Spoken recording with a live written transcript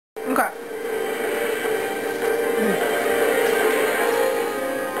Okay.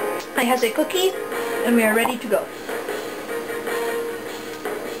 I has a cookie, and we are ready to go.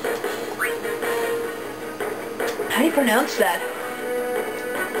 How do you pronounce that?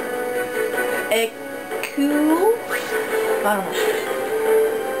 Eku? I don't know.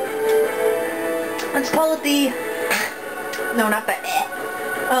 Let's call it the... No, not the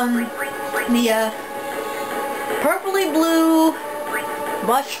the purpley blue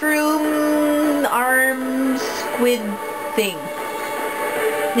mushroom arm squid thing.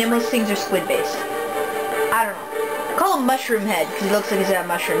 Yeah, most things are squid based. I don't know. Call him mushroom head because he looks like he's got a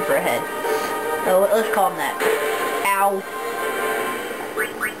mushroom for a head. So let's call him that. Ow.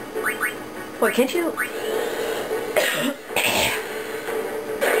 Wait, can't you?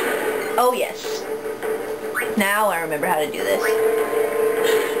 Oh yes. Now I remember how to do this.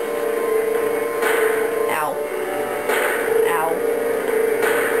 Ow. Ow.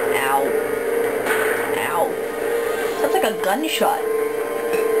 Ow. Ow. Sounds like a gunshot.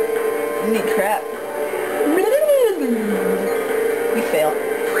 Holy crap. We fail.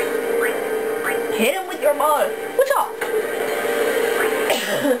 Hit him with your ball. What's up?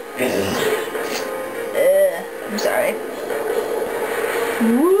 I'm sorry.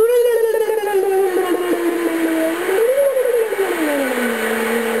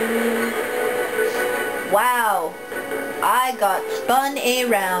 Wow. I got spun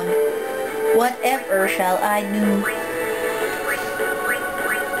around. Whatever shall I do?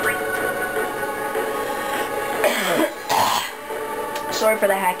 Sorry for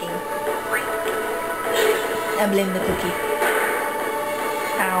the hacking. I blame the cookie.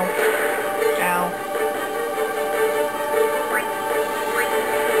 Ow. Ow.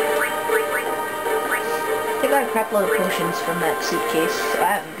 I got a crap load of potions from that suitcase, so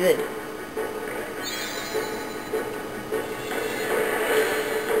I'm good.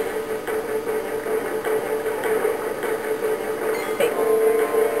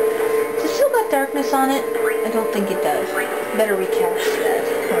 Does it still got darkness on it? I don't think it does. Better recast that,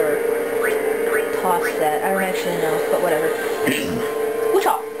 or toss that. I don't actually know, but whatever. What's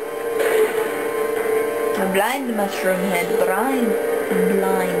up? A blind mushroom head, blind,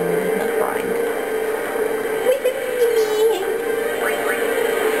 not blind.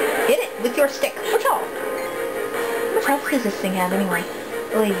 Hit it with your stick. What's up? How much health does this thing have anyway?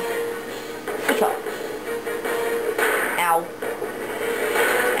 Oy. What's up? Ow.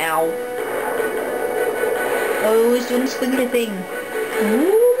 Ow. Oh, he's doing the squiggly thing.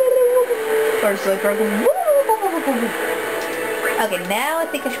 Or it's like okay, now I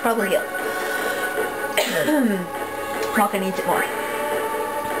think I should probably heal. Rocket needs it more.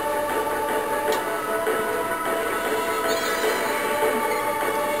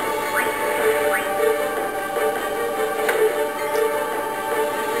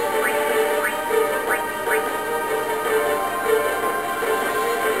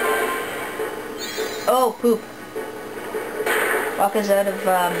 Oh, poop. Waka's out of,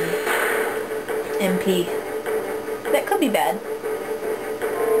 MP. That could be bad.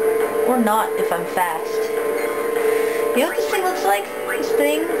 Or not if I'm fast. You know what this thing looks like? This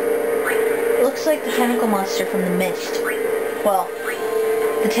thing? It looks like the tentacle monster from The Mist. Well,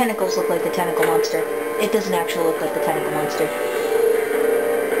 the tentacles look like the tentacle monster. It doesn't actually look like the tentacle monster.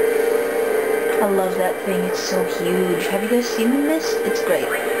 I love that thing. It's so huge. Have you guys seen The Mist? It's great.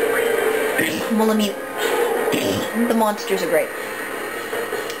 Well, I mean, the monsters are great.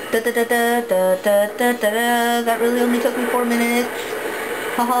 That really only took me 4 minutes.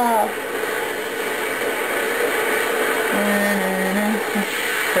 Haha.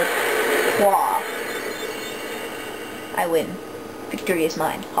 I win. Victory is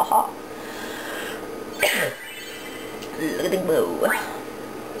mine. Haha. Look at the glow.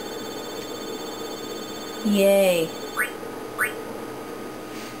 Yay.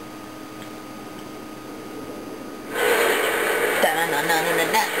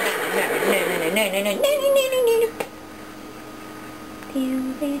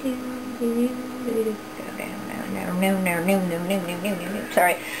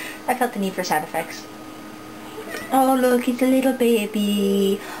 Sorry, I felt the need for sound effects. Oh look, it's a little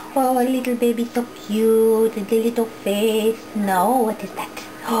baby. Oh, a little baby so cute. The little face. No, what is that?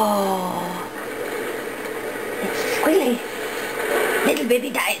 Oh, it's squealy. Little baby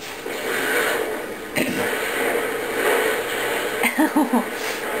dies.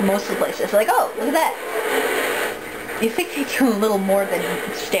 Most of the places, like, oh, look at that. You think they do a little more than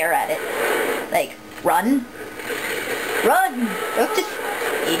stare at it. Like, run. Run! Don't just...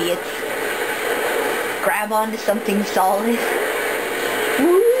 idiots. Grab onto something solid.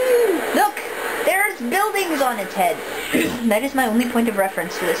 Woo! Look! There's buildings on its head. That is my only point of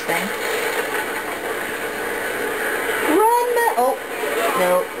reference to this thing. Run! Oh,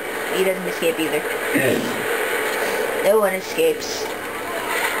 no. He doesn't escape either. No one escapes.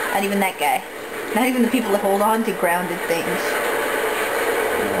 Not even that guy. Not even the people that hold on to grounded things.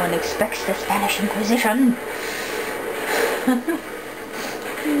 No one expects the Spanish Inquisition.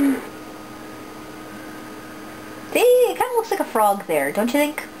 See, it kind of looks like a frog there, don't you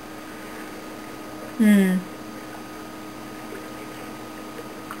think?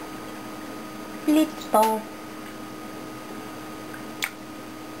 Blitzball.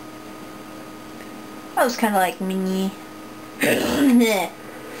 That was kind of like me.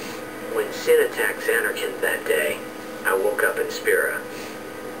 When Sin attacked Xanarkin that day, I woke up in Spira.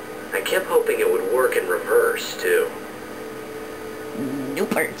 I kept hoping it would work in reverse, too.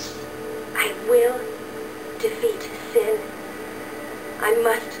 Noopers. I will defeat Sin. I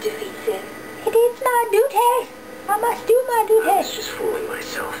must defeat Sin. It is my duty. I must do my I duty. was just fooling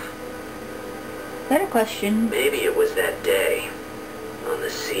myself. Better question. Maybe it was that day, on the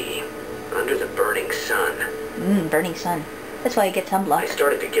sea, under the burning sun. Burning sun. That's why you get I sunblock.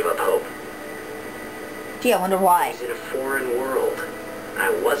 started to give up hope. Gee, I wonder I why. was in a foreign world. I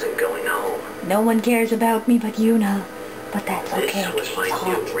wasn't going home. No one cares about me but you know. But that's okay. This was my it's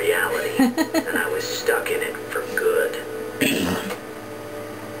new hot. reality, and I was stuck in it for good.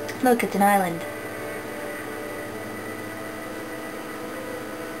 Look, it's an island.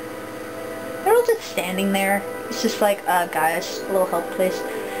 They're all just standing there. It's just like, guys, a little help, please.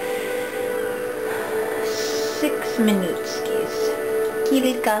 6 minutes, please.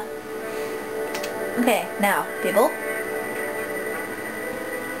 Kilika. Okay, now, people.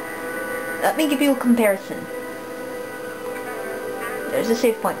 Let me give you a comparison. There's a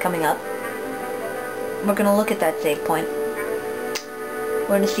save point coming up. We're gonna look at that save point. We're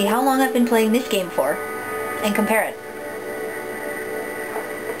gonna see how long I've been playing this game for, and compare it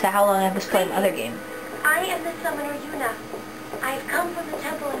to how long I was playing the other game. I am the summoner Yuna. I have come from the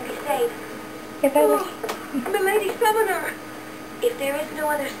temple in Crusade. If I was... Milady Summoner! If there is no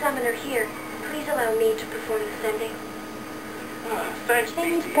other summoner here, please allow me to perform the sending. Thanks, I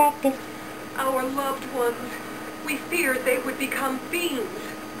need to BT. practice. Our loved ones. We feared they would become fiends.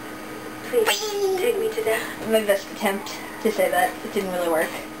 Please, take me to them. My best attempt to say that. It didn't really work.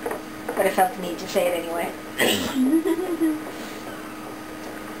 But I felt the need to say it anyway.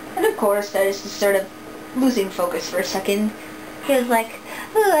 And of course, I was just sort of losing focus for a second. He was like,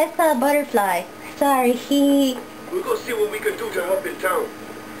 oh, I saw a butterfly. Sorry, he... We'll go see what we can do to help in town.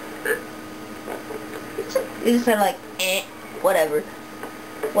 It was kind of like, whatever.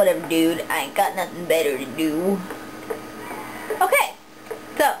 Whatever, dude. I ain't got nothing better to do. Okay.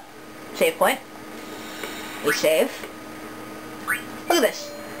 So, save point. We save. Look at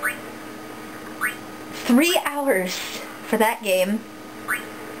this. 3 hours for that game.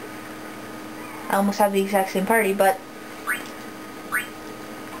 I almost have the exact same party, but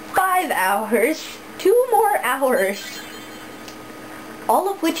 5 hours. 2 more hours. All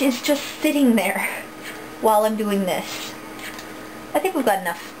of which is just sitting there while I'm doing this. I think we've got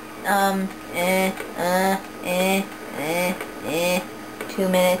enough. 2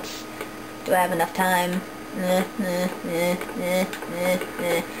 minutes. Do I have enough time?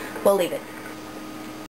 We'll leave it.